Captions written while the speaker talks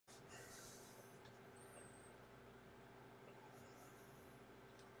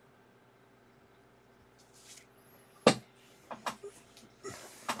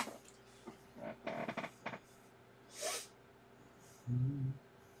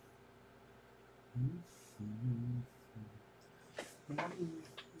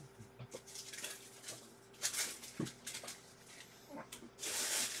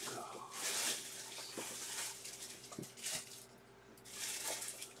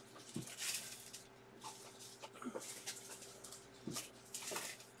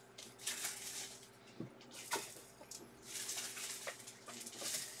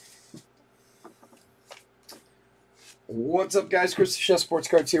What's up, guys? Chris the Chef Sports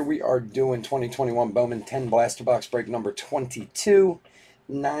Cards here. We are doing 2021 Bowman 10 Blaster Box break number 22.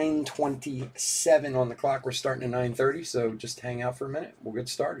 9:27 on the clock. We're starting at 9:30, so just hang out for a minute. We'll get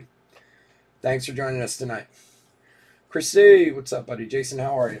started. Thanks for joining us tonight. Chrissy, what's up, buddy? Jason,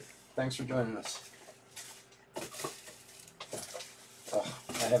 how are you? Thanks for joining us.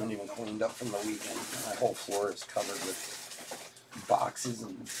 I haven't even cleaned up from the weekend. My whole floor is covered with boxes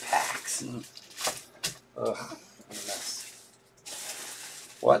and packs and what a mess.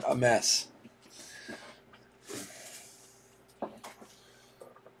 What a mess.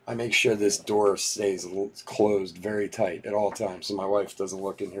 I make sure this door stays closed very tight at all times so my wife doesn't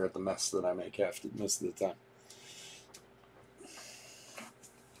look in here at the mess that I make most of the time.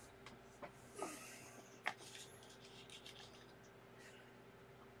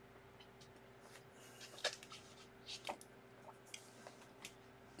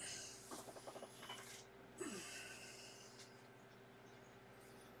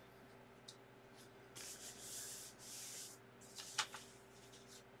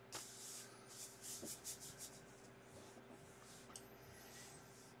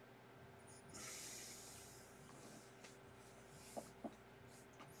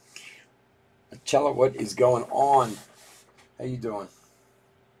 Chella, what is going on? How you doing?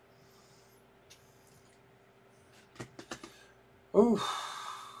 Ooh.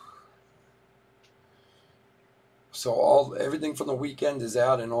 So everything from the weekend is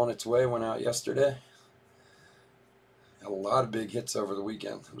out and on its way. Went out yesterday. Had a lot of big hits over the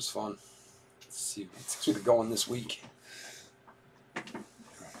weekend. It was fun. Let's keep it going this week.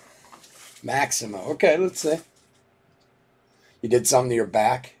 Maximo. Okay, let's see. You did something to your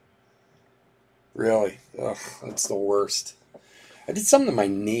back? Really? Ugh, that's the worst. I did something to my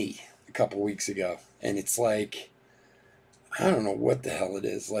knee a couple weeks ago, and it's like, I don't know what the hell it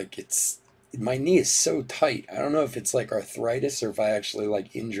is. Like, my knee is so tight. I don't know if it's like arthritis or if I actually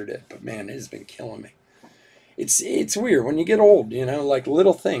like injured it, but man, it has been killing me. It's weird when you get old, like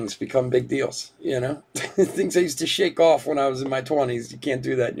little things become big deals, Things I used to shake off when I was in my 20s, you can't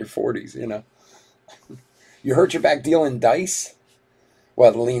do that in your 40s, You hurt your back dealing dice?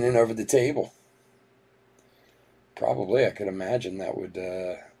 Well, leaning over the table. Probably, I could imagine that would,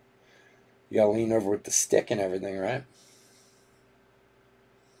 you gotta lean over with the stick and everything, right?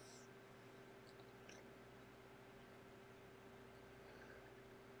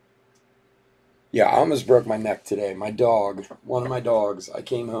 Yeah, I almost broke my neck today. My dog, one of my dogs, I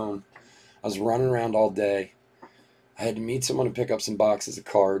came home, I was running around all day. I had to meet someone to pick up some boxes of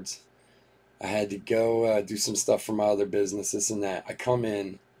cards. I had to go do some stuff for my other business, this and that. I come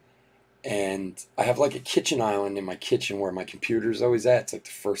in, and I have like a kitchen island in my kitchen where my computer's always at. It's like the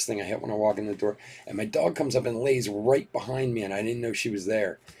first thing I hit when I walk in the door. And my dog comes up and lays right behind me, and I didn't know she was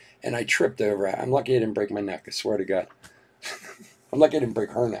there. And I tripped over it. I'm lucky I didn't break my neck, I swear to God. I'm lucky I didn't break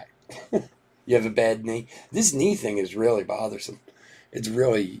her neck. You have a bad knee? This knee thing is really bothersome. It's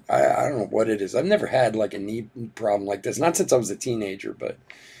really, I don't know what it is. I've never had like a knee problem like this. Not since I was a teenager, but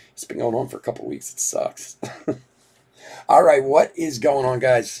it's been going on for a couple weeks. It sucks. All right, what is going on,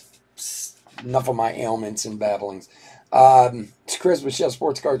 guys? Enough of my ailments and babblings. It's Chris with Chef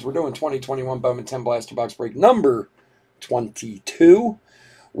Sports Cards. We're doing 2021 Bowman 10 Blaster Box break number 22.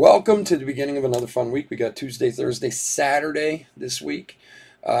 Welcome to the beginning of another fun week. We got Tuesday, Thursday, Saturday this week.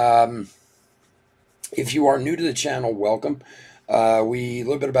 If you are new to the channel, welcome. A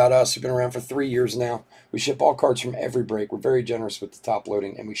little bit about us. We've been around for 3 years now. We ship all cards from every break. We're very generous with the top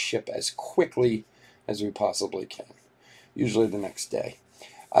loading, and we ship as quickly as we possibly can, usually the next day.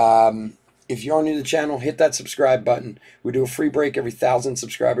 If you are new to the channel, hit that subscribe button. We do a free break every 1,000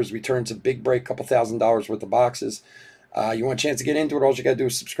 subscribers. We turn to big break, couple $1,000 worth of boxes. You want a chance to get into it, all you got to do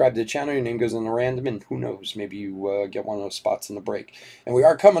is subscribe to the channel. Your name goes in the random, and who knows, maybe you get one of those spots in the break. And we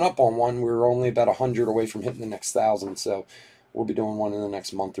are coming up on one. We're only about 100 away from hitting the next 1,000, so we'll be doing one in the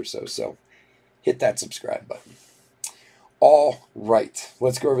next month or so. So hit that subscribe button. All right,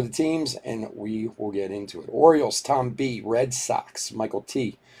 let's go over the teams, and we will get into it. Orioles, Tom B. Red Sox, Michael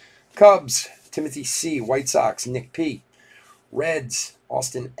T. Cubs, Timothy C. White Sox, Nick P. Reds,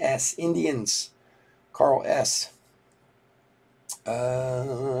 Austin S. Indians, Carl S.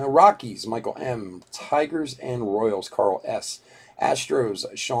 Rockies, Michael M. Tigers and Royals, Carl S. Astros,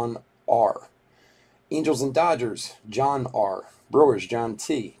 Sean R. Angels and Dodgers, John R. Brewers, John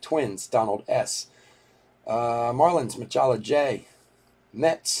T. Twins, Donald S. Marlins, Machala J.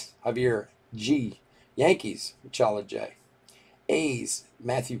 Mets, Javier G. Yankees, Machala J. A's,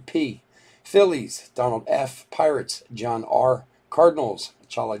 Matthew P. Phillies, Donald F. Pirates, John R. Cardinals,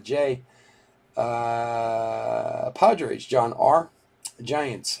 Machala J. Padres, John R.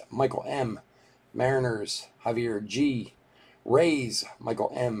 Giants, Michael M. Mariners, Javier G. Rays,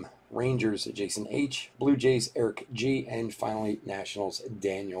 Michael M. Rangers, Jason H. Blue Jays, Eric G. And finally, Nationals,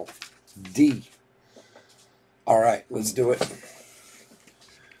 Daniel D. All right, let's do it.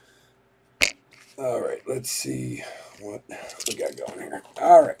 All right, let's see what we got going here.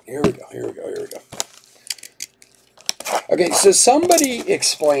 All right, here we go. Okay, so somebody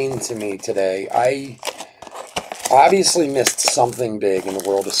explained to me today, I obviously missed something big in the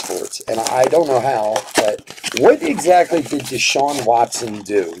world of sports, and I don't know how, but what exactly did Deshaun Watson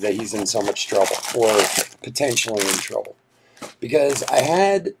do that he's in so much trouble, or potentially in trouble? Because I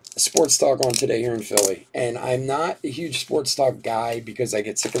had sports talk on today here in Philly, and I'm not a huge sports talk guy because I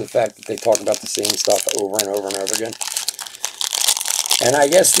get sick of the fact that they talk about the same stuff over and over and over again. And I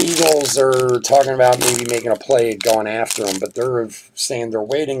guess the Eagles are talking about maybe making a play going after him, but they're saying they're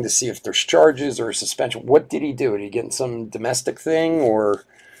waiting to see if there's charges or a suspension. What did he do? Did he get in some domestic thing?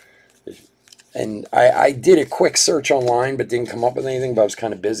 And I did a quick search online, but didn't come up with anything, but I was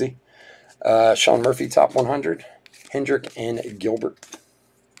kind of busy. Sean Murphy, top 100. Hendrick and Gilbert.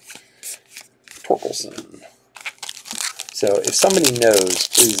 Torkelson. So if somebody knows,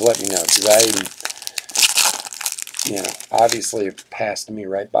 please let me know, because obviously it passed me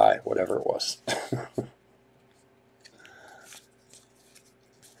right by, whatever it was.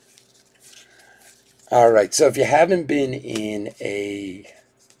 All right, so if you haven't been in a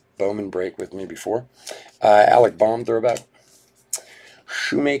Bowman break with me before, Alec Baum throwback,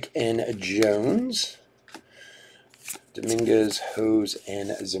 Shoemake and Jones, Dominguez, Hose,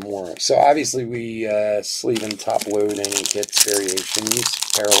 and Zamora. So obviously we sleeve and top load any hits, variations,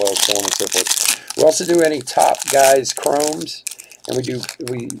 parallels, so on and so forth. We also do any top guys chromes, and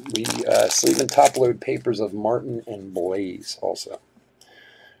we sleeve and top load papers of Martin and Blaze also.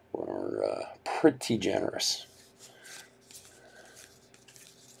 We're pretty generous.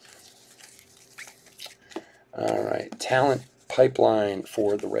 All right, talent pipeline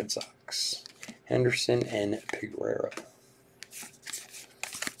for the Red Sox. Henderson and Pereira.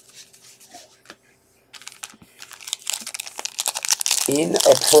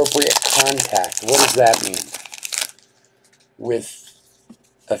 Inappropriate contact. What does that mean? With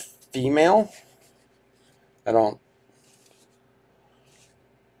a female? I don't.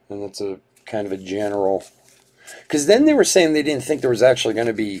 And that's a kind of a general. Because then they were saying they didn't think there was actually going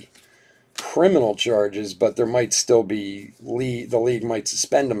to be criminal charges, but there might still be. The league might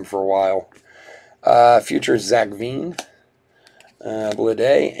suspend them for a while. Future Zach Veen, Blade,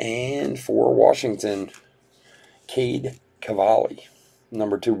 and for Washington, Cade Cavalli.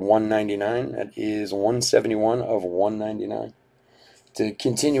 Number 2, 199. That is 171 of 199. To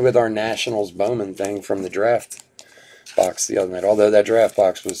continue with our Nationals Bowman thing from the draft box the other night, although that draft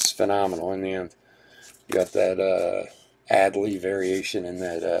box was phenomenal in the end. You got that Adley variation and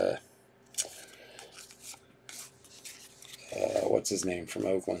that, what's his name from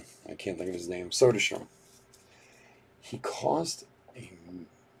Oakland? I can't think of his name. Soderstrom. He caused a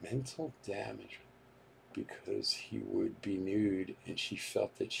mental damage because he would be nude and she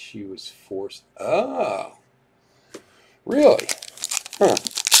felt that she was forced. Oh, really? Huh.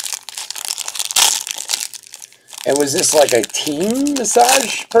 And was this like a teen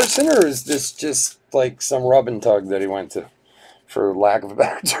massage person, or is this just like some rub and tug that he went to, for lack of a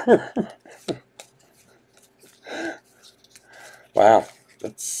better term? Wow,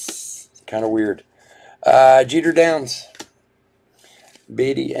 that's kind of weird. Jeter Downs,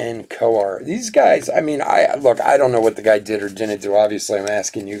 Beatty, and Coar. These guys, I mean, I don't know what the guy did or didn't do. Obviously, I'm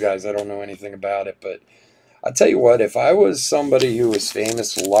asking you guys. I don't know anything about it, but I'll tell you what, if I was somebody who was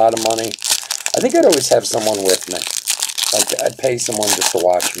famous, a lot of money, I think I'd always have someone with me. Like, I'd pay someone just to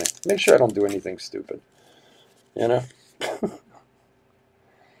watch me. Make sure I don't do anything stupid. You know?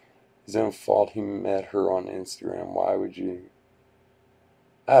 His own fault he met her on Instagram. Why would you...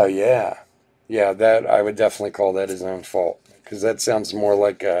 Oh, yeah. Yeah, that I would definitely call that his own fault. Because that sounds more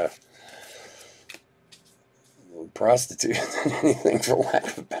like a prostitute than anything, for lack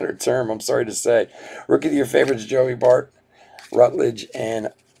of a better term. I'm sorry to say. Rookie of your favorites, Joey Bart, Rutledge,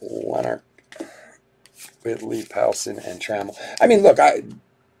 and Leonard. Whitley, Powson, and Trammell. I mean, look,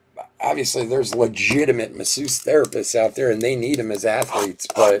 obviously there's legitimate masseuse therapists out there, and they need them as athletes,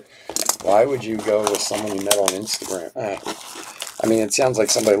 but why would you go with someone you met on Instagram? I mean, it sounds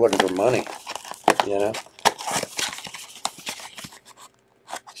like somebody looking for money. you know?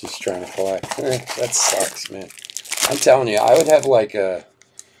 She's trying to fly. That sucks, man. I'm telling you, I would have like a,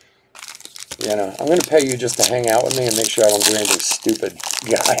 you know, I'm going to pay you just to hang out with me and make sure I don't do anything stupid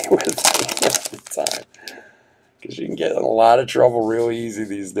guy with me all the time. Because you can get in a lot of trouble real easy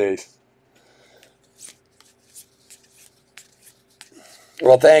these days.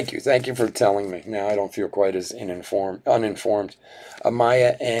 Well, thank you. Thank you for telling me. Now I don't feel quite as uninformed.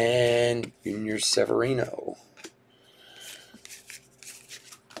 Amaya and Junior Severino.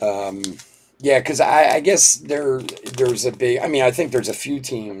 Yeah, because I guess there's a big... I mean, I think there's a few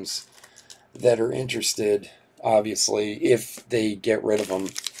teams that are interested, obviously, if they get rid of them,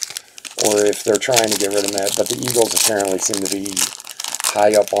 or if they're trying to get rid of them. But the Eagles apparently seem to be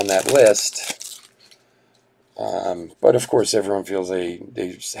high up on that list. But of course, everyone feels they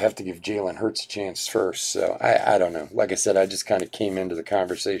have to give Jalen Hurts a chance first. So I don't know. Like I said, I just kind of came into the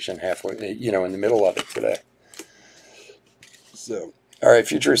conversation halfway, you know, in the middle of it today. So, all right,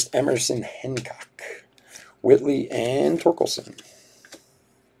 futurist Emerson Hancock, Whitley, and Torkelson.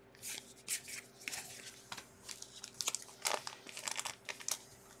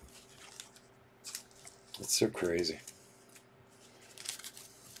 It's so crazy.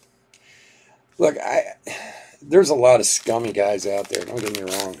 Look, there's a lot of scummy guys out there, don't get me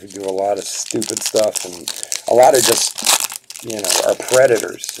wrong, who do a lot of stupid stuff, and a lot of just, you know, are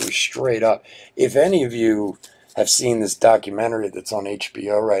predators who straight up. If any of you have seen this documentary that's on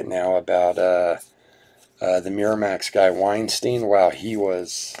HBO right now about the Miramax guy Weinstein, wow, he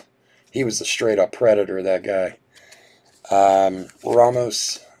was a straight up predator, that guy.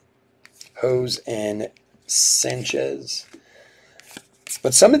 Ramos, Hose, and Sanchez.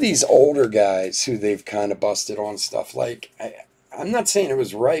 But some of these older guys who they've kind of busted on stuff, like, I'm not saying it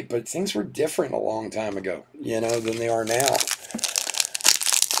was right, but things were different a long time ago, you know, than they are now.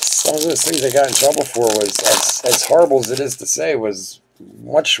 Some of those things they got in trouble for was, as horrible as it is to say, was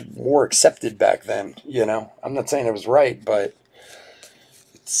much more accepted back then, you know. I'm not saying it was right, but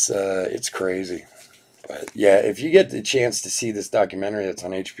it's crazy. But yeah, if you get the chance to see this documentary that's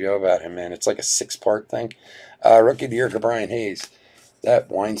on HBO about him, man, it's like a 6-part thing. Rookie of the Year to Brian Hayes.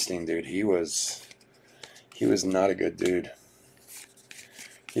 That Weinstein dude, he was not a good dude.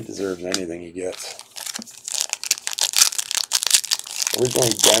 He deserves anything he gets.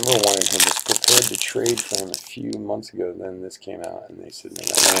 Originally, Denver wanted him, was prepared to trade for him a few months ago. Then this came out, and they said,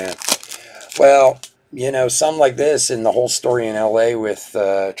 no, man. Well, you know, something like this, and the whole story in L.A. with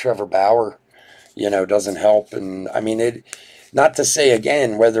Trevor Bauer, you know, doesn't help. And, I mean, not to say,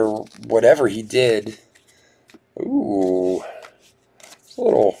 again, whatever he did, ooh, it's a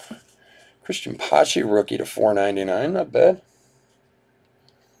little Christian Pache rookie to $4.99, not bad.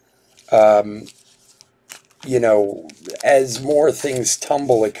 You know, as more things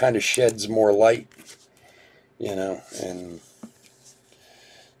tumble, it kind of sheds more light, you know, and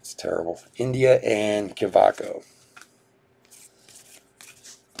it's terrible. India and Kivako.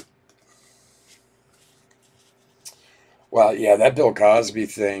 Well, yeah, that Bill Cosby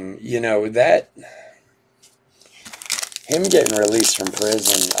thing, you know, him getting released from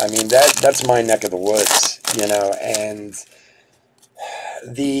prison, I mean, that's my neck of the woods, you know, and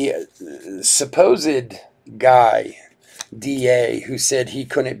the supposed guy, DA, who said he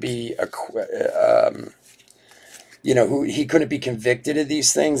couldn't be you know, who he couldn't be convicted of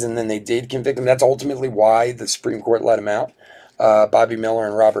these things, and then they did convict him. That's ultimately why the Supreme Court let him out. Bobby Miller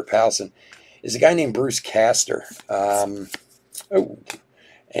and Robert Powelson. Is a guy named Bruce Castor. And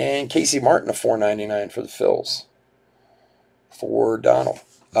Casey Martin of $4.99 for the Phils for Donald.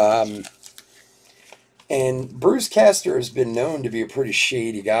 And Bruce Castor has been known to be a pretty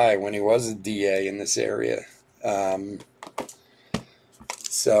shady guy when he was a DA in this area.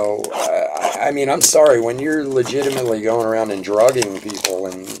 So, I mean, I'm sorry, when you're legitimately going around and drugging people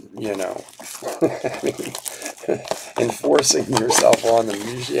and, you know, I mean, enforcing yourself on them,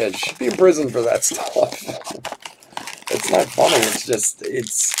 you should be in prison for that stuff. It's not funny, it's just,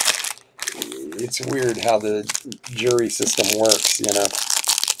 it's weird how the jury system works, you know.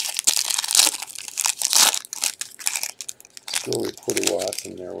 Still, Woody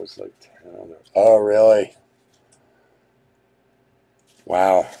Watson there was like 10 on there. Oh, really?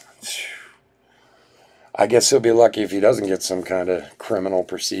 Wow. I guess he'll be lucky if he doesn't get some kind of criminal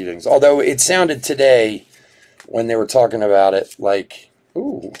proceedings. Although it sounded today when they were talking about it like,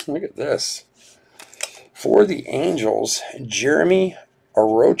 ooh, look at this. For the Angels, Jeremy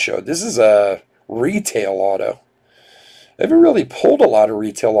Orocho. This is a retail auto. They haven't really pulled a lot of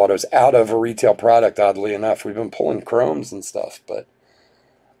retail autos out of a retail product, oddly enough. We've been pulling chromes and stuff, but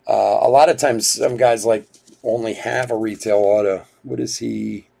a lot of times some guys like only have a retail auto. What is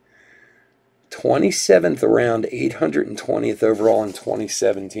he? 27th round, 820th overall in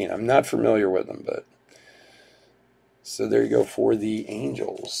 2017. I'm not familiar with him, but so there you go for the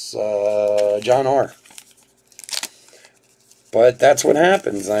Angels. John R. But that's what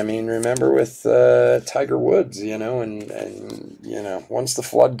happens. I mean, remember with Tiger Woods, and once the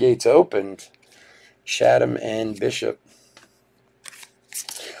floodgates opened, Chatham and Bishop.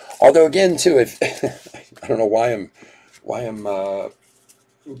 Although again, too, if I don't know why I'm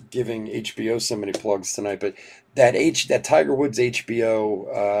giving HBO so many plugs tonight, but that Tiger Woods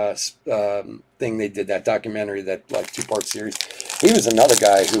HBO thing they did, that documentary, that like 2-part series, he was another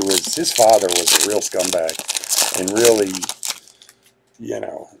guy his father was a real scumbag, and really,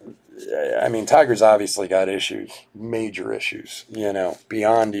 I mean, Tiger's obviously got issues, major issues,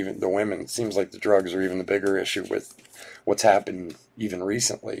 beyond even the women. It seems like the drugs are even the bigger issue with what's happened even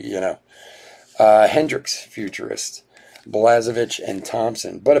recently, Hendricks, futurist, Blazevich, and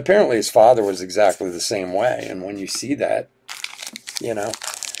Thompson. But apparently his father was exactly the same way. And when you see that,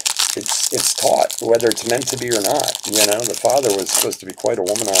 it's taught, whether it's meant to be or not. The father was supposed to be quite a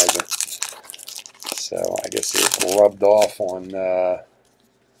womanizer. So I guess it rubbed off on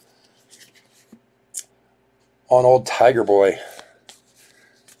old Tiger Boy.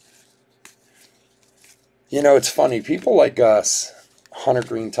 It's funny. People like us, Hunter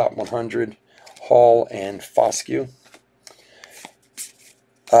Green Top 100, Hall, and Foscue.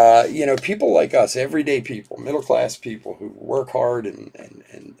 People like us, everyday people, middle-class people who work hard and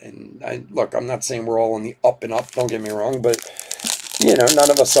look, I'm not saying we're all in the up and up, don't get me wrong, but, none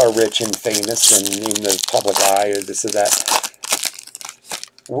of us are rich and famous and in the public eye or this or that.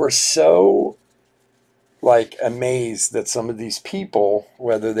 We're so, amazed that some of these people,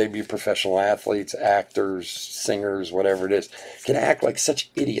 whether they be professional athletes, actors, singers, whatever it is, can act like such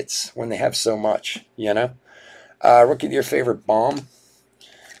idiots when they have so much, Rookie of your favorite Baum,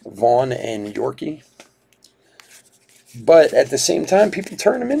 Vaughn, and Yorkie. But at the same time, people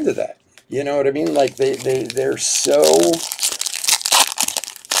turn them into that. You know what I mean? Like, they're so...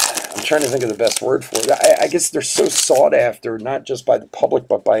 I'm trying to think of the best word for it. I guess they're so sought after, not just by the public,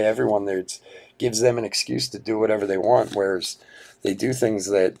 but by everyone. It gives them an excuse to do whatever they want, whereas they do things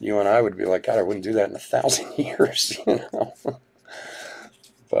that you and I would be like, God, I wouldn't do that in 1,000 years,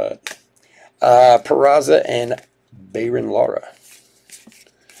 But Peraza and Bayron Lara.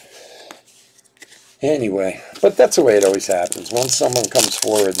 Anyway, but that's the way it always happens. Once someone comes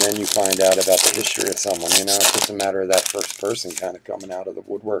forward, then you find out about the history of someone, It's just a matter of that first person kind of coming out of the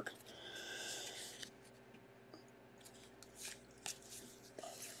woodwork.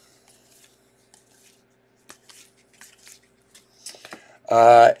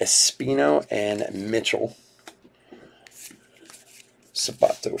 Espino and Mitchell.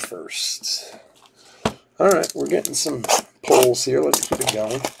 Sabato first. All right, we're getting some polls here. Let's keep it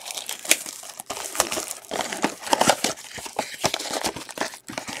going.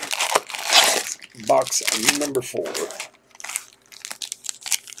 Box number 4.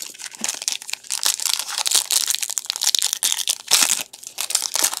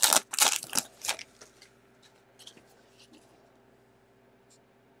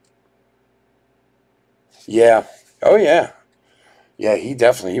 Yeah. Oh, yeah. Yeah, he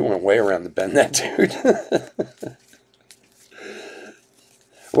went way around the bend, that dude.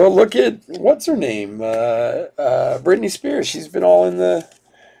 Well, look at, what's her name? Britney Spears. She's been all in the...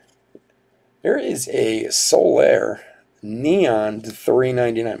 There is a Solaire neon to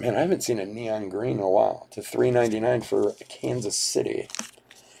 $3.99. Man, I haven't seen a neon green in a while. To $3.99 for Kansas City.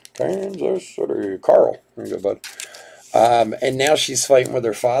 Kansas City. Carl. There you go, bud. And now she's fighting with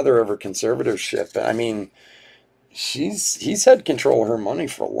her father over conservatorship. I mean, he's had control of her money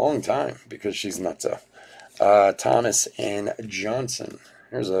for a long time because she's nutso. Thomas and Johnson.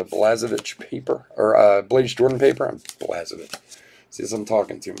 Here's a Blazevich paper, or Blaze Jordan paper. I'm Blazevich. See, I'm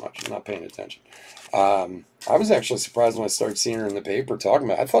talking too much. I'm not paying attention. I was actually surprised when I started seeing her in the paper talking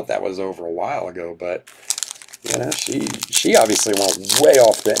about it. I thought that was over a while ago, but, she obviously went way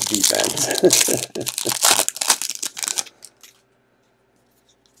off that deep end.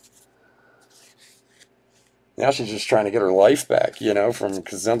 Now she's just trying to get her life back,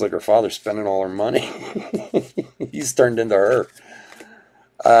 because it sounds like her father's spending all her money. He's turned into her.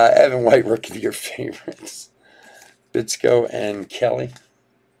 Evan White, rookie of your favorites. Bitsko and Kelly.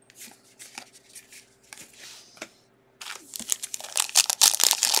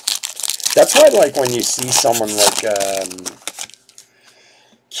 That's why I like when you see someone like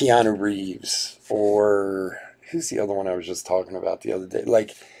Keanu Reeves, or who's the other one I was just talking about the other day?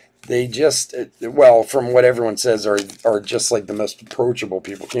 Like, they just, well, from what everyone says, are just like the most approachable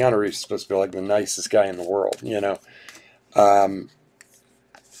people. Keanu Reeves is supposed to be like the nicest guy in the world,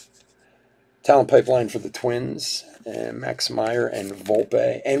 Talent pipeline for the Twins, and Max Meyer and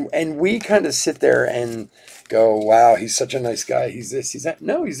Volpe. And we kind of sit there and go, wow, he's such a nice guy. He's this, he's that.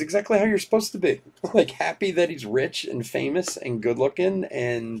 No, he's exactly how you're supposed to be. Like, happy that he's rich and famous and good looking.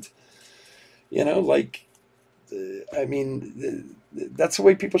 And, like, I mean, that's the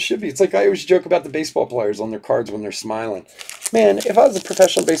way people should be. It's like I always joke about the baseball players on their cards when they're smiling. Man, if I was a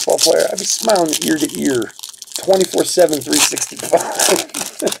professional baseball player, I'd be smiling ear to ear 24/7,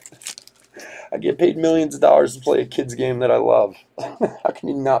 365. I get paid millions of dollars to play a kid's game that I love. How can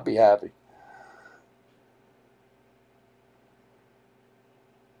you not be happy?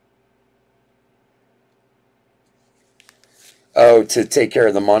 Oh, to take care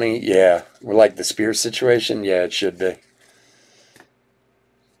of the money? Yeah. Like the Spears situation? Yeah, it should be.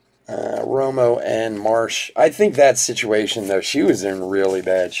 Romo and Marsh. I think that situation, though, she was in really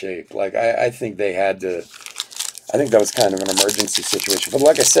bad shape. Like, I think they had to. I think that was kind of an emergency situation. But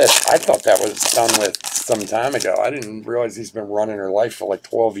like I said, I thought that was done with some time ago. I didn't realize he's been running her life for like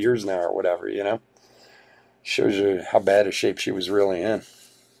 12 years now or whatever. Shows you how bad a shape she was really in.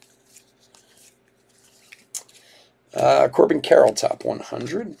 Corbin Carroll, top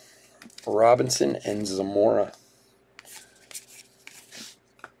 100. Robinson and Zamora.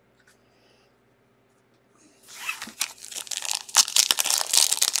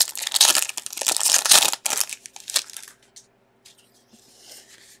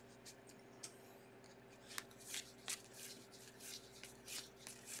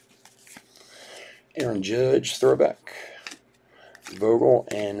 Aaron Judge, throwback. Vogel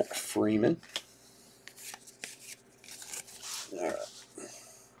and Freeman. All right.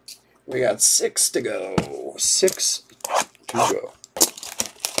 We got 6 to go. 6 to go.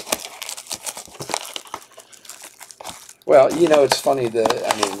 Well, it's funny that,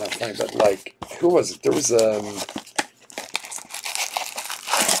 I mean, not funny, but like, who was it? There was,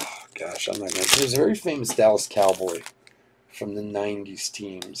 gosh, I'm not going to, there was a very famous Dallas Cowboy from the 90s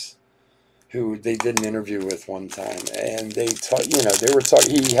teams who they did an interview with one time, and they they were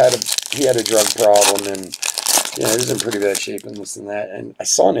talking, he had a drug problem, and, he was in pretty bad shape and this and that, and I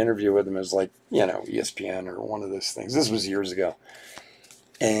saw an interview with him. It was like, ESPN or one of those things. This was years ago.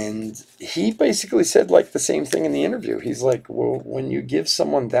 And he basically said like the same thing in the interview. He's like, well, when you give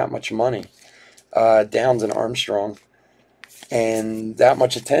someone that much money, Downs and Armstrong, and that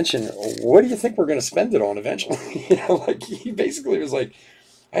much attention, what do you think we're going to spend it on eventually? Like he basically was like,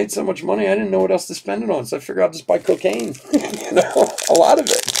 I had so much money, I didn't know what else to spend it on, so I figured I'll just buy cocaine. A lot of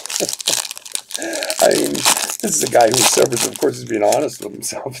it. I mean, this is a guy who's sober, so of course he's being honest with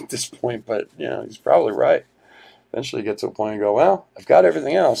himself at this point, but, he's probably right. Eventually you get to a point and go, well, I've got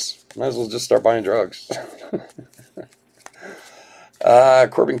everything else. Might as well just start buying drugs.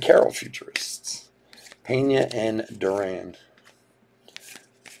 Corbin Carroll, futurists. Pena and Duran.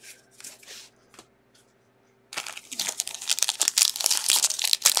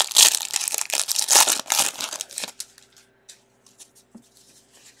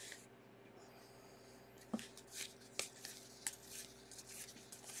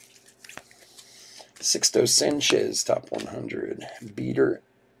 Sixto Sanchez, top 100. Beater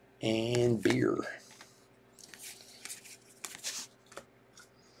and Beer.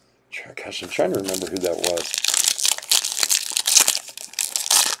 Gosh, I'm trying to remember who that was.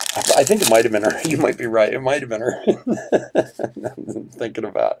 I think it might have been her. You might be right. It might have been her. I'm thinking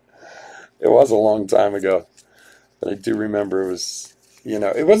about it. It was a long time ago. But I do remember it was,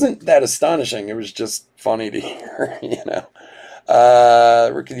 it wasn't that astonishing. It was just funny to hear,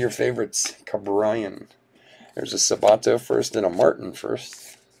 Rookie of your favorites, Cabrian. There's a Sabato first and a Martin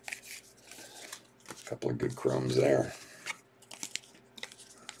first. A couple of good chromes there.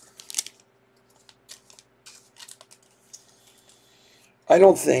 I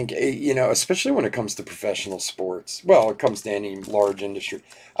don't think, especially when it comes to professional sports, well, it comes to any large industry,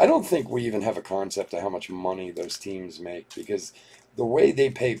 I don't think we even have a concept of how much money those teams make, because the way they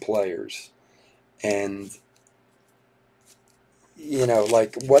pay players and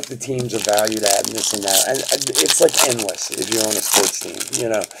like what the teams are valued at and this and that. And it's like endless if you own a sports team,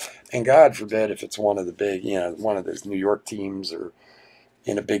 And God forbid if it's one of the big, one of those New York teams or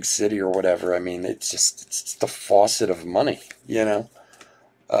in a big city or whatever. I mean, it's the faucet of money.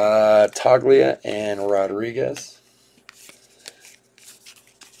 Taglia and Rodriguez.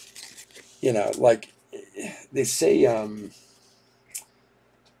 Like they say,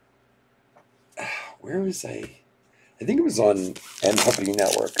 where was I think it was on MLB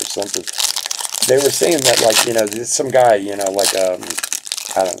Network or something. They were saying that, like, some guy, like, I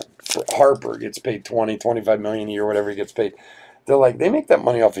don't know, Harper gets paid 25 million a year, whatever he gets paid. They're like, they make that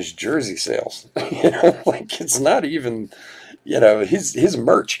money off his jersey sales. Like, it's not even, You know, his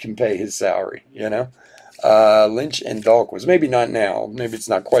merch can pay his salary, you know. Lynch and Dalk was maybe not now. Maybe it's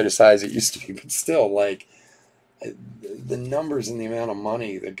not quite as high as it used to be, but still, like the numbers and the amount of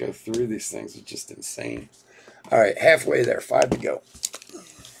money that go through these things is just insane. All right, halfway there, 5 to go.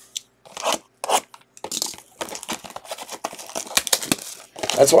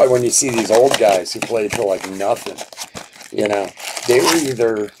 That's why when you see these old guys who played for like nothing, you know, they were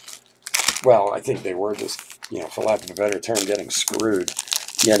either, well, I think they were just, you know, for lack of a better term, getting screwed,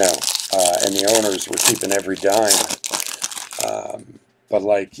 you know, and the owners were keeping every dime. But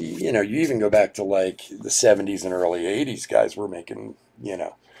like, you know, you even go back to like the 70s and early 80s, guys were making, you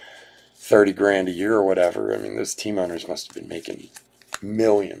know, 30 grand a year or whatever. I mean, those team owners must have been making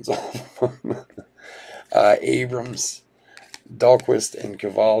millions. Abrams, Dahlquist, and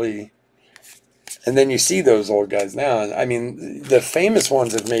Cavalli. And then you see those old guys now. And I mean, the famous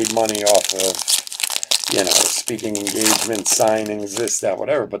ones have made money off of, you know, speaking engagements, signings, this, that,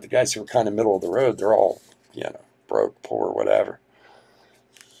 whatever. But the guys who are kind of middle of the road, they're all, you know, broke, poor, whatever.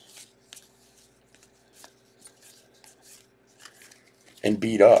 And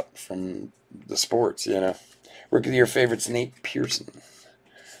beat up from the sports, you know. Rookie of the Year favorites, Nate Pearson.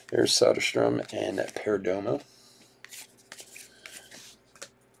 There's Soderstrom and Perdomo.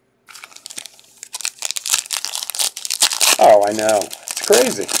 Oh, I know. It's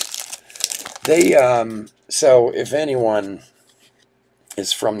crazy. They, so if anyone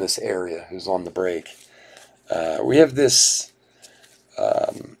is from this area who's on the break, we have this,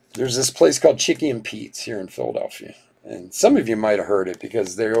 there's this place called Chicky and Pete's here in Philadelphia. And some of you might have heard it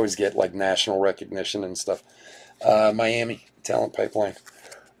because they always get like national recognition and stuff. Miami, Talent Pipeline,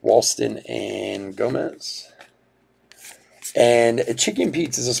 Walston, and Gomez. And Chicky and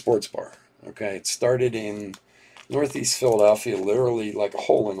Pete's is a sports bar. Okay, it started in Northeast Philadelphia, literally like a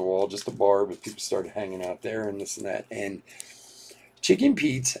hole in the wall, just a bar, but people started hanging out there and this and that. And Chicky and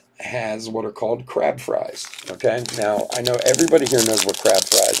Pete's has what are called crab fries. Okay, now I know everybody here knows what crab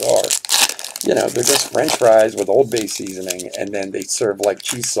fries are. You know, they're just French fries with Old Bay seasoning, and then they serve like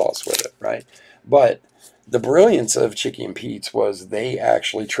cheese sauce with it, right? But the brilliance of Chicky and Pete's was they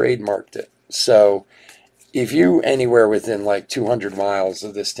actually trademarked it. So if you anywhere within like 200 miles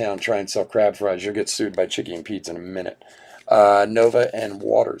of this town try and sell crab fries, you'll get sued by Chicky and Pete's in a minute. Nova and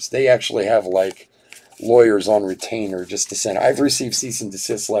Waters, they actually have like lawyers on retainer just to send. I've received cease and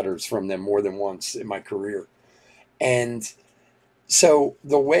desist letters from them more than once in my career. And so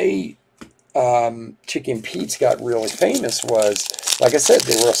the way Chicky and Pete's got really famous was, like I said,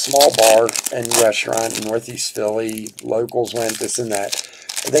 they were a small bar and restaurant in Northeast Philly. Locals went, this and that.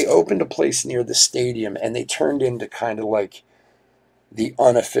 They opened a place near the stadium, and they turned into kind of like the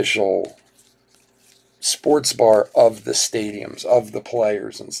unofficial sports bar of the stadiums, of the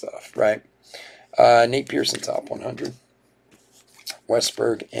players and stuff, right? Nate Pearson, top 100.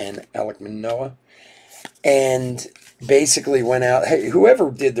 Westberg and Alec Manoa. And basically went out. Hey,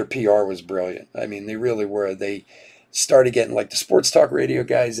 whoever did their PR was brilliant. I mean, they really were. They started getting like the sports talk radio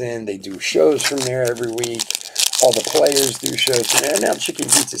guys in. They do shows from there every week. All the players do shows from there. Now Chicken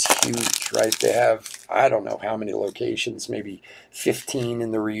Pete's is huge, right? They have, I don't know how many locations, maybe 15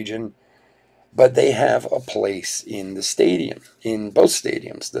 in the region. But they have a place in the stadium, in both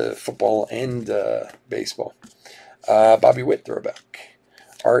stadiums, the football and baseball. Bobby Witt throwback.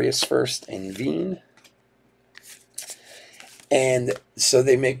 Arias first and Veen. And so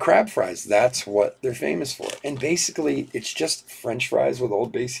they make crab fries. That's what they're famous for. And basically, it's just French fries with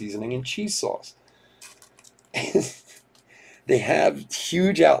Old Bay seasoning and cheese sauce. They have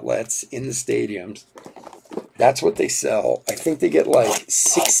huge outlets in the stadiums. That's what they sell. I think they get like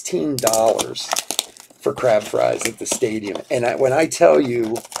 $16 for crab fries at the stadium. And when I tell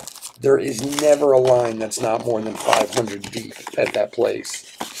you, there is never a line that's not more than 500 deep at that place.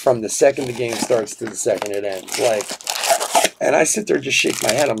 From the second the game starts to the second it ends. Like, and I sit there and just shake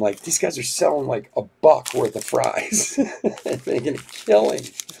my head. I'm like, these guys are selling like $1 worth of fries and making a killing,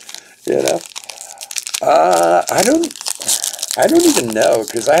 you know? I don't even know,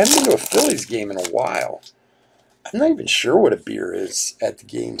 because I haven't been to a Phillies game in a while. I'm not even sure what a beer is at the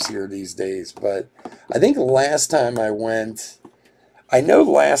games here these days, but I think last time I went, I know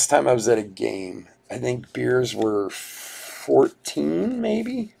last time I was at a game, I think beers were 14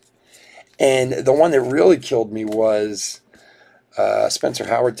 maybe. And the one that really killed me was Spencer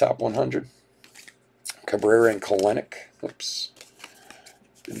Howard, top 100. Cabrera and Kalenic. Oops.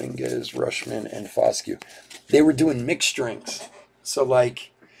 Dominguez, Rushman, and Foscue. They were doing mixed drinks. So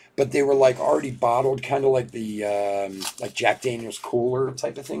like, but they were like already bottled, kind of like the like Jack Daniel's cooler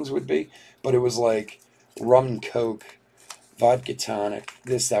type of things would be. But it was like rum and Coke, vodka tonic,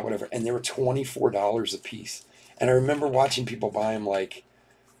 this, that, whatever. And they were $24 a piece. And I remember watching people buy them like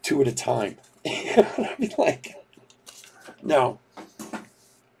two at a time. I'd be like, no,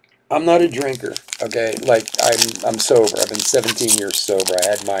 I'm not a drinker. Okay, like I'm sober. I've been 17 years sober. I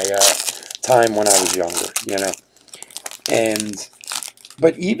had my time when I was younger, you know. And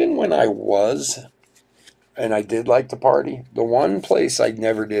but even when I was, and I did like to party, the one place I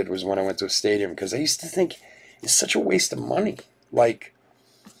never did was when I went to a stadium because I used to think it's such a waste of money. Like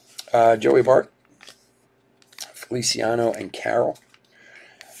Joey Bart, Feliciano, and Carol.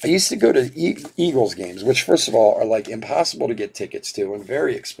 I used to go to Eagles games, which first of all are like impossible to get tickets to and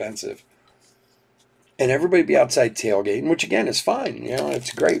very expensive. And everybody be outside tailgating, which again is fine, you know,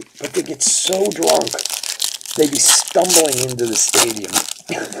 it's great. But they get so drunk, they be stumbling into the stadium.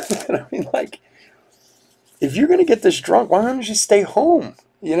 And I mean, like, if you're gonna get this drunk, why don't you stay home?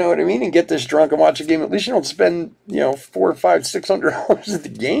 You know what I mean? And get this drunk and watch a game. At least you don't spend, you know, $400, $500, $600 at the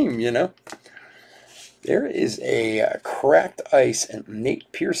game, you know? There is a cracked ice and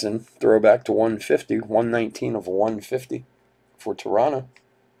Nate Pearson throwback to 150, 119 of 150 for Toronto.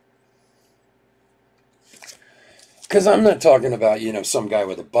 Because I'm not talking about, you know, some guy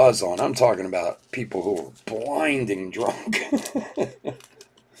with a buzz on. I'm talking about people who are blinding drunk.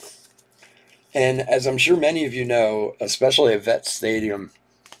 And as I'm sure many of you know, especially at Vet Stadium,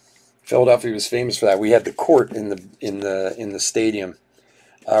 Philadelphia was famous for that. We had the court in the stadium,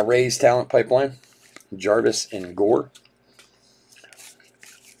 Ray's Talent Pipeline, Jarvis and Gore.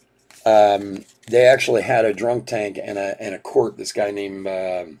 They actually had a drunk tank and a court. This guy named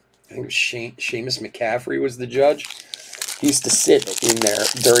I think it was Seamus McCaffrey was the judge. He used to sit in there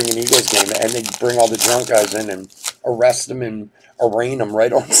during an Eagles game, and they'd bring all the drunk guys in and arrest them and arraign them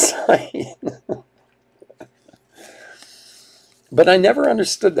right on site. But I never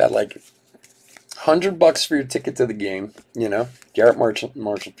understood that. Like, $100 for your ticket to the game, you know. Garrett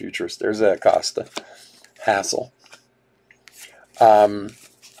Marshall Futurist. There's a Acosta. Hassle. You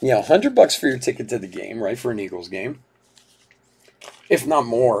know, $100 for your ticket to the game, right, for an Eagles game, if not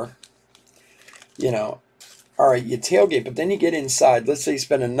more. You know, all right, you tailgate, but then you get inside. Let's say you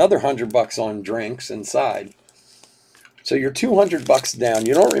spend another $100 on drinks inside. So you're $200 down.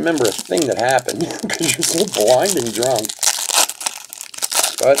 You don't remember a thing that happened because you're so blinding drunk.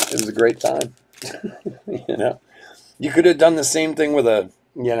 But it was a great time. You know, you could have done the same thing with a,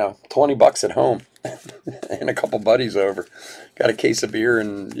 you know, $20 at home and a couple buddies over. Got a case of beer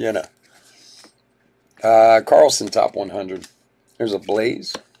and, you know. Carlson top 100. There's a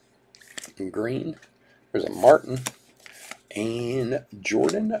Blaze in green. There's a Martin and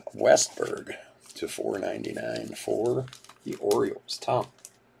Jordan Westberg to $4.99 for the Orioles. Tom.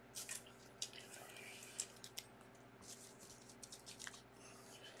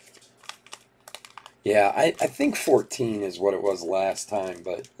 Yeah, I think 14 is what it was last time,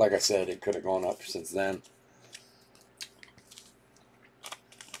 but like I said, it could have gone up since then.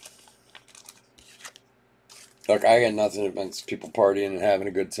 Look, I got nothing against people partying and having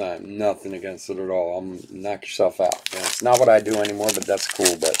a good time. Nothing against it at all. Knock yourself out. You know, it's not what I do anymore, but that's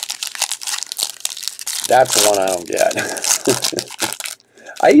cool. But that's the one I don't get.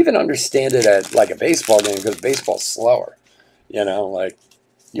 I even understand it at like a baseball game because baseball's slower. You know, like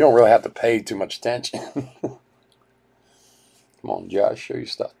you don't really have to pay too much attention. Come on, Josh, show your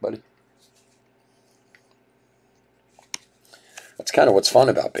stuff, buddy. That's kind of what's fun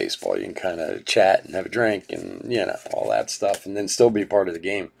about baseball. You can kind of chat and have a drink and, you know, all that stuff and then still be part of the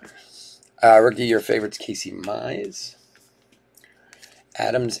game. Rookie year favorites, Casey Mize,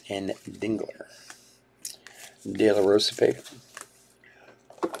 Adams, and Dingler. De La Rosa paper.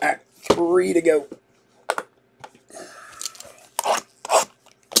 All right, 3 to go.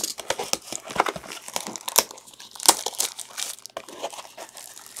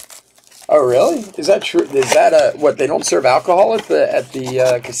 Oh, really? Is that true? Is that what? They don't serve alcohol at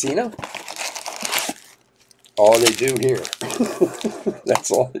the casino? All they do here. That's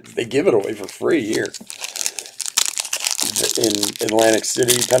all. They give it away for free here in Atlantic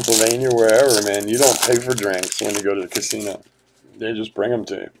City, Pennsylvania, wherever. Man, you don't pay for drinks when you go to the casino. They just bring them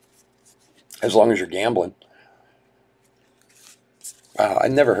to you, as long as you're gambling. Wow, I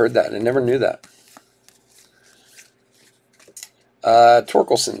never heard that. I never knew that.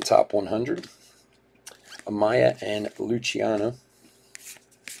 Torkelson, top 100. Amaya and Luciano.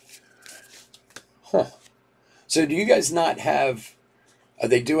 Huh. So do you guys not have,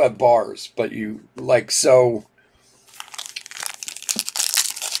 they do have bars, but you, like, so,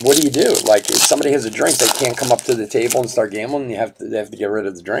 what do you do? Like, if somebody has a drink, they can't come up to the table and start gambling, and they have to get rid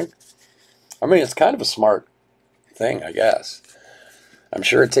of the drink? I mean, it's kind of a smart thing, I guess. I'm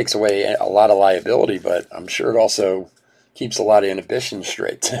sure it takes away a lot of liability, but I'm sure it also keeps a lot of inhibition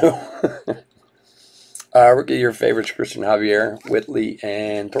straight, too. Rookie, your favorites: Christian Javier, Whitley,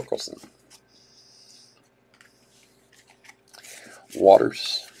 and Torkelson.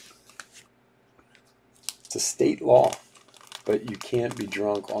 Waters. It's a state law, but you can't be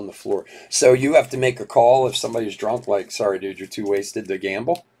drunk on the floor. So you have to make a call if somebody's drunk, like, sorry, dude, you're too wasted to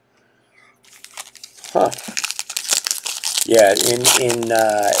gamble? Huh. Yeah, in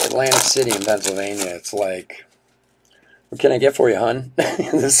Atlantic City in Pennsylvania, it's like, what can I get for you, hun?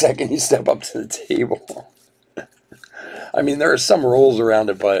 The second you step up to the table. I mean, there are some rules around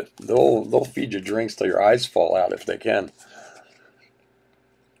it, but they'll feed you drinks till your eyes fall out if they can.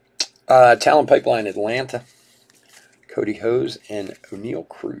 Talent Pipeline Atlanta, Cody Hose, and O'Neal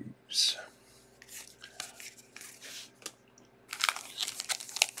Cruz.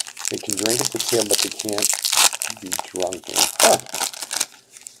 They can drink at the tail, but they can't be drunk. Huh.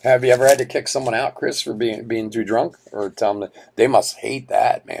 Have you ever had to kick someone out, Chris, for being too drunk? Or tell them that they must hate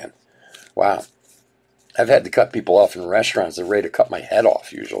that, man. Wow. I've had to cut people off in restaurants. They're ready to cut my head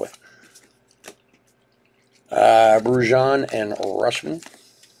off, usually. Brujan and Rushman.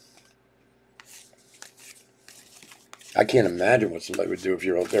 I can't imagine what somebody would do if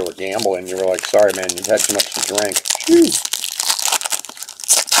they were gambling. You were like, sorry, man, you've had too much to drink.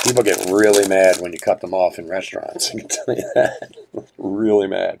 People get really mad when you cut them off in restaurants. I can tell you that. Really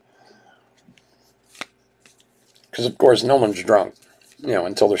mad. Because, of course, no one's drunk,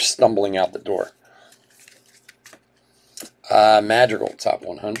 until they're stumbling out the door. Madrigal, top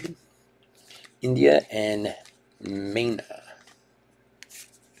 100. India and Mena.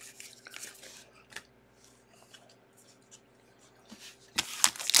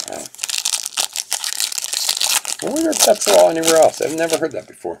 I wonder if that's all anywhere else. I've never heard that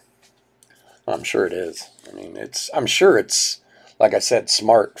before. I'm sure it is. I mean, I'm sure it's, like I said,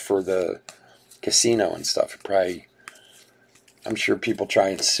 smart for the casino and stuff. I'm sure people try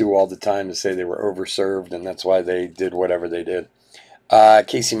and sue all the time to say they were overserved, and that's why they did whatever they did.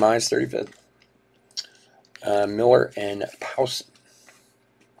 Casey Mines, 35th. Miller and Powson.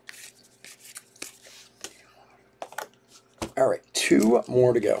 All right, 2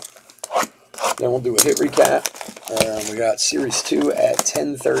 more to go. Then we'll do a hit recap. We got Series 2 at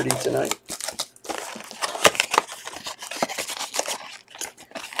 10:30 tonight.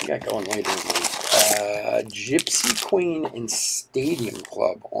 We got going later in the week. Gypsy Queen and Stadium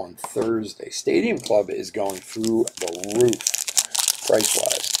Club on Thursday. Stadium Club is going through the roof,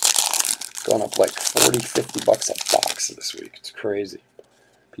 price-wise. Going up like 40, 50 bucks a box this week. It's crazy.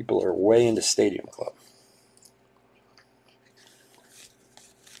 People are way into Stadium Club.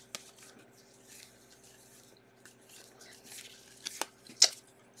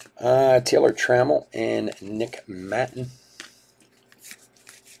 Taylor Trammell and Nick Matten.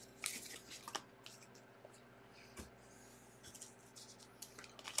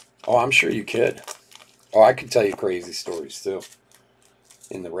 Oh, I'm sure you could. Oh, I could tell you crazy stories, too.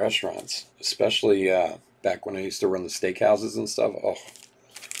 In the restaurants. Especially back when I used to run the steakhouses and stuff. Oh.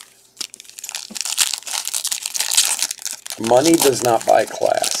 Money does not buy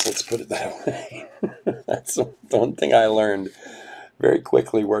class. Let's put it that way. That's the one thing I learned very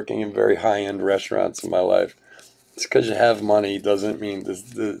quickly working in very high-end restaurants in my life. It's because you have money doesn't mean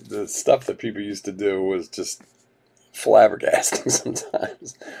the stuff that people used to do was just flabbergasting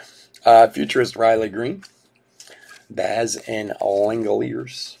sometimes. Futurist Riley Green, Baz and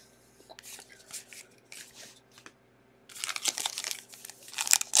Langoliers.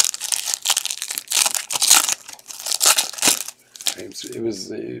 It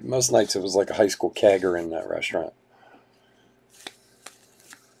was most nights it was like a high school kegger in that restaurant.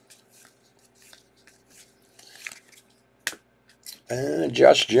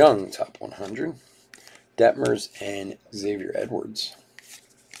 Josh Jung, top 100. Detmers and Xavier Edwards.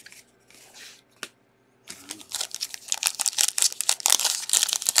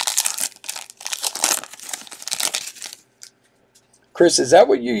 Chris, is that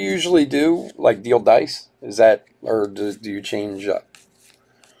what you usually do? Like deal dice? Is that, or do you change up?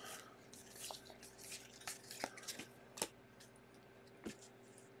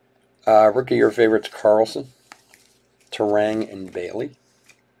 Rookie, your favorites: Carlson, Terang, and Bailey.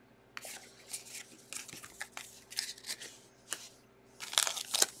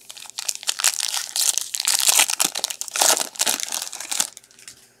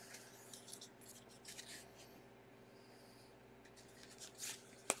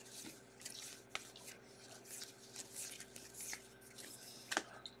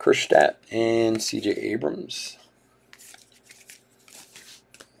 Kerstadt and CJ Abrams.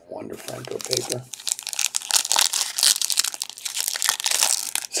 Wonder Franco paper.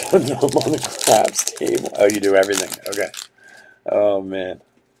 So no, I'm on the craps table. Oh, you do everything. Okay. Oh, man.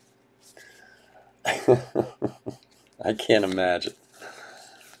 I can't imagine.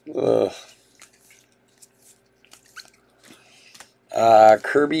 Ugh.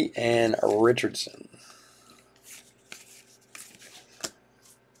 Kirby and Richardson.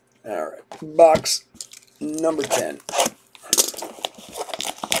 All right, box number 10.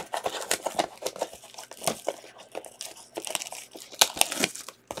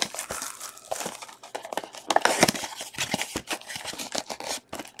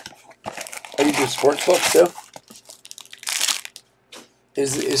 Oh, you do sports books too?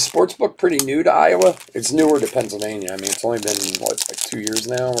 Is Sportsbook pretty new to Iowa? It's newer to Pennsylvania. I mean, it's only been, what, like 2 years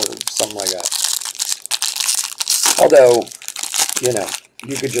now or something like that. Although, you know,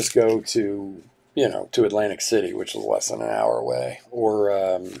 you could just go to, to Atlantic City, which is less than an hour away,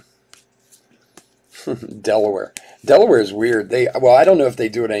 or Delaware. Delaware is weird. Well, I don't know if they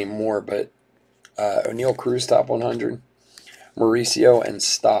do it anymore, but O'Neill Cruz top 100, Mauricio and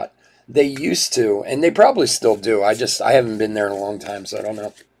Stott. They used to, and they probably still do. I haven't been there in a long time, so I don't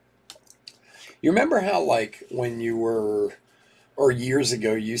know. You remember how, like, when you were, or years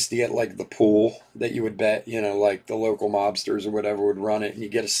ago, you used to get, like, the pool that you would bet, like the local mobsters or whatever would run it, and you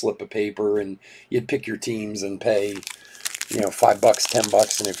get a slip of paper, and you'd pick your teams and pay, $5,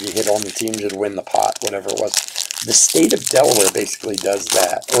 $10, and if you hit on the teams, you'd win the pot, whatever it was. The state of Delaware basically does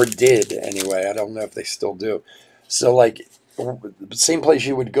that, or did anyway. I don't know if they still do. So, like, the same place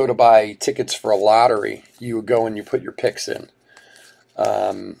you would go to buy tickets for a lottery, you would go and you put your picks in.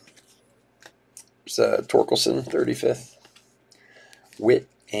 So Torkelson, 35th. Witt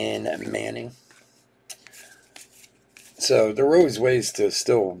and Manning. So there were always ways to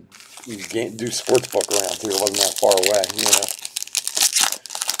still do sports book around here. It wasn't that far away.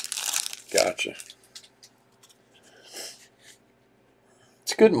 Gotcha.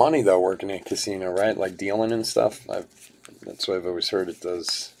 It's good money, though, working in a casino, right? Like dealing and stuff. That's what I've always heard. It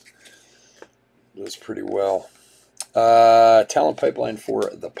does pretty well. Talent pipeline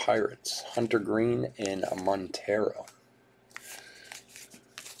for the Pirates. Hunter Green and Montero.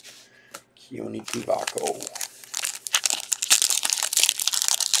 Keone Tuvako.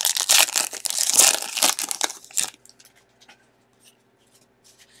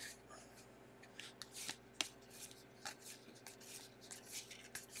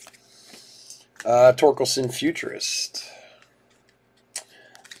 Torkelson Futurist.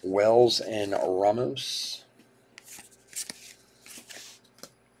 Wells and Ramos.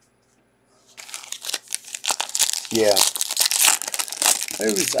 Yeah.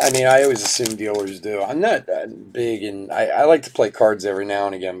 I always assume dealers do. I'm not big, and I like to play cards every now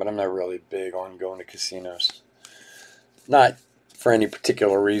and again, but I'm not really big on going to casinos. Not for any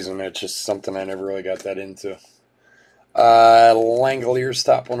particular reason. It's just something I never really got that into. Langoliers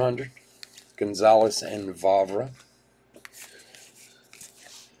top 100. Gonzalez and Vavra.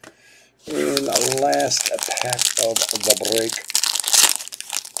 And the last pack of the break.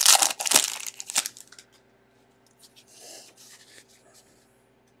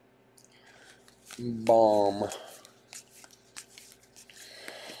 Bomb.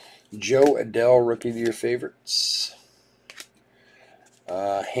 Joe Adele, Rookie of the Year favorites.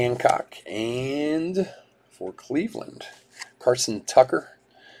 Hancock. And for Cleveland, Carson Tucker,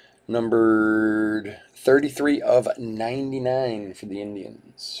 numbered 33 of 99 for the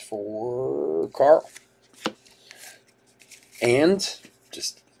Indians. For Carl. And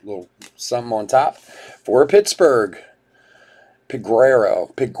just a little something on top. For Pittsburgh, Piguero.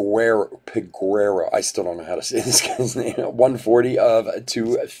 I still don't know how to say this guy's name. 140 of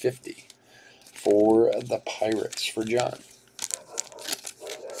 250 for the Pirates. For John.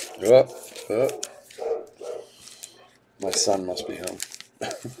 My son must be home.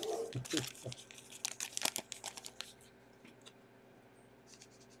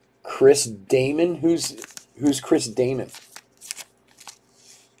 Chris Damon? Who's Chris Damon?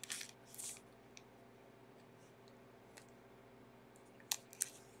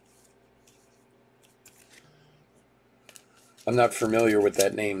 I'm not familiar with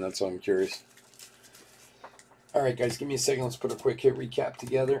that name. That's why I'm curious. All right, guys, give me a second. Let's put a quick hit recap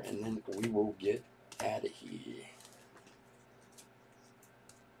together, and then we will get out of here.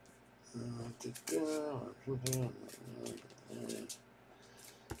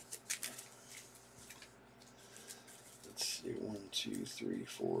 Let's see. 1, 2, 3,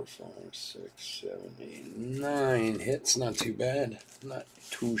 4, 5, 6, 7, 8, 9 hits. Not too bad. Not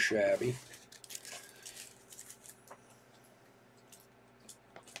too shabby.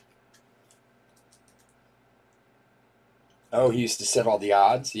 Oh, he used to set all the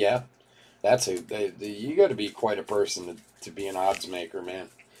odds. Yeah, you got to be quite a person to be an odds maker, man.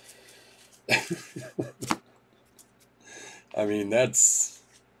 I mean, that's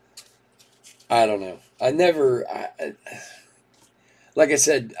I don't know. I never. Like I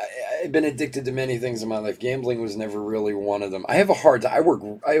said, I've been addicted to many things in my life. Gambling was never really one of them. I have a hard time.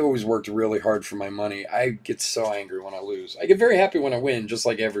 I always worked really hard for my money. I get so angry when I lose. I get very happy when I win, just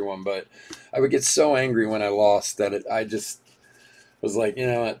like everyone. But I would get so angry when I lost that I just was like, you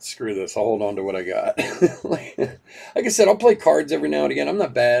know what, screw this. I'll hold on to what I got. Like I said, I'll play cards every now and again. I'm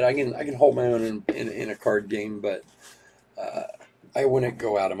not bad. I can hold my own in a card game, but uh, I wouldn't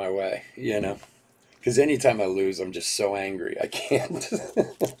go out of my way, you know. Because anytime I lose, I'm just so angry. I can't.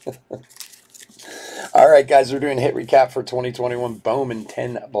 All right, guys, we're doing a hit recap for 2021 Bowman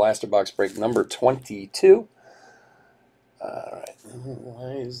 10 Blaster Box break number 22. All right.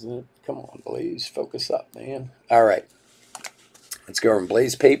 Why is it? Come on, Blaze. Focus up, man. All right. Let's go from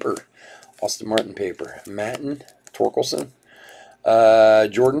Blaze paper, Austin Martin paper, Matten, Torkelson,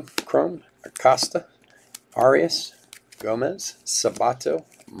 Jordan, Chrome, Acosta, Arias, Gomez, Sabato,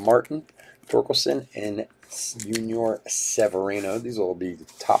 Martin, Torkelson, and Junior Severino. These will be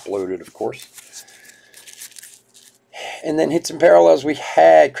top loaded, of course. And then hits and parallels, we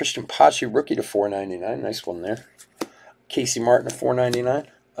had Christian Pache, rookie to $4.99. Nice one there. Casey Martin to $4.99.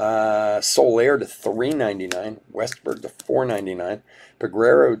 Soler to $3.99. Westberg to $4.99.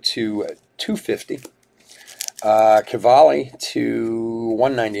 Peguero to $2.50. Cavalli to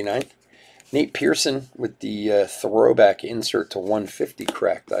 $1.99. Nate Pearson with the throwback insert to $1.50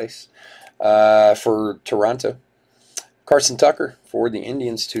 cracked ice for Toronto. Carson Tucker for the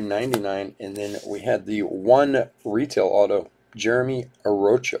Indians to $2.99. And then we had the one retail auto, Jeremy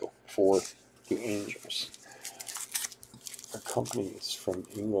Arocho for the Angels. Our company is from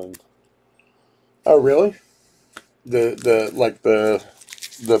England. Oh, really? The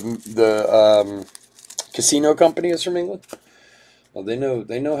casino company is from England? Well, they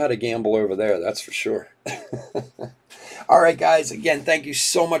know how to gamble over there, that's for sure. All right, guys. Again, thank you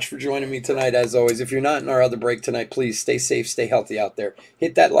so much for joining me tonight. As always, if you're not in our other break tonight, please stay safe, stay healthy out there.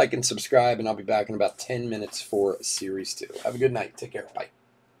 Hit that like and subscribe, and I'll be back in about 10 minutes for Series 2. Have a good night. Take care. Bye.